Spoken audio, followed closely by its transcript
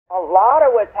a lot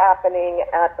of what's happening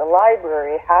at the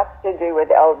library has to do with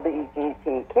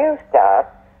LGBTQ stuff.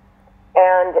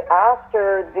 And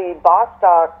after the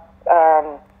Bostock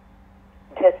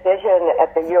decision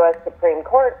at the U.S. Supreme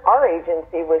Court, our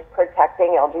agency was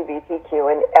protecting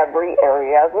LGBTQ in every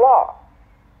area of law.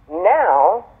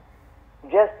 Now,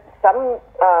 just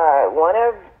one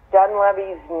of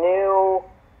Dunleavy's new,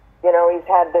 he's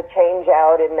had the change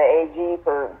out in the AG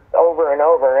for over and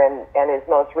over, and his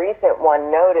most recent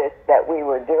one noticed that we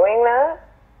were doing that,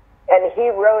 and he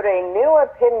wrote a new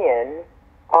opinion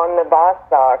on the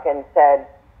Bostock and said,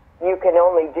 you can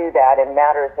only do that in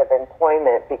matters of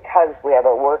employment because we have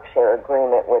a work-share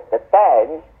agreement with the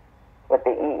feds, with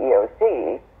the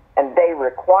EEOC, and they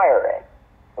require it.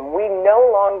 And we no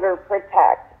longer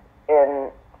protect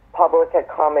in public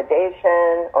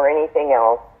accommodation or anything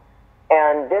else.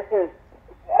 And this is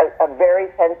a very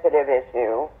sensitive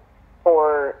issue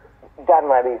for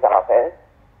Dunleavy's office.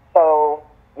 So,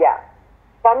 yeah,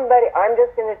 I'm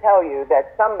just going to tell you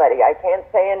that somebody, I can't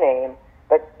say a name,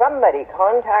 but somebody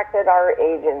contacted our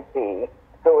agency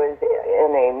who is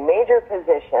in a major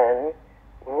position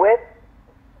with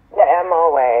the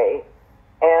MOA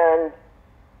and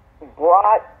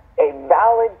brought a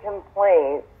valid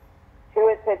complaint to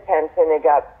its attention. It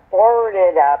got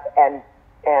forwarded up and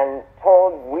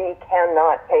told we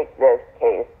cannot take this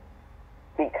case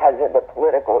because of the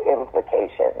political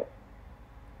implications.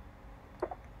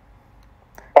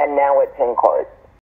 And now it's in court.